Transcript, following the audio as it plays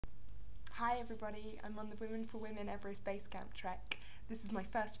Hi everybody, I'm on the Women for Women Everest Base Camp trek. This is my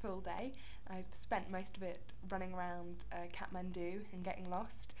first full day. I've spent most of it running around Kathmandu and getting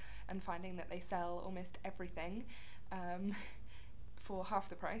lost and finding that they sell almost everything for half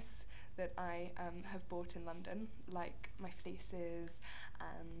the price that I have bought in London, like my fleeces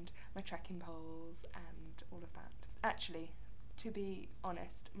and my trekking poles and all of that. Actually, to be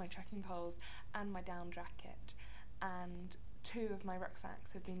honest, my trekking poles and my down jacket and two of my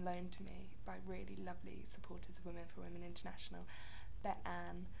rucksacks have been loaned to me by really lovely supporters of Women for Women International,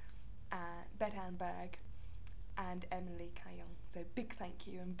 Bet-Anne Berg and Emily Caillon. So big thank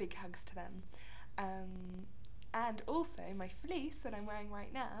you and big hugs to them. And also my fleece that I'm wearing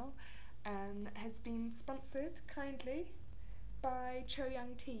right now has been sponsored kindly by Cho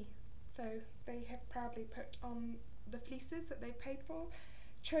Young Tea. So they have proudly put on the fleeces that they've paid for.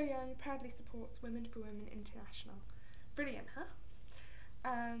 Cho Young proudly supports Women for Women International. Brilliant, huh?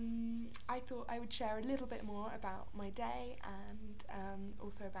 I thought I would share a little bit more about my day and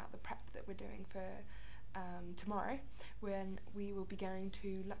also about the prep that we're doing for tomorrow, when we will be going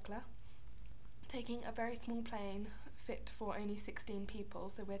to Lukla, taking a very small plane fit for only 16 people,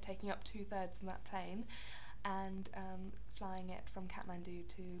 so we're taking up 2/3 of that plane and flying it from Kathmandu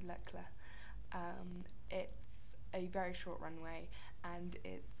to Lukla. It's a very short runway and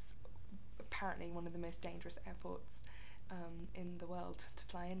it's apparently one of the most dangerous airports in the world to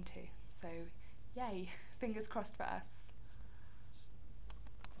fly into, so yay, fingers crossed for us.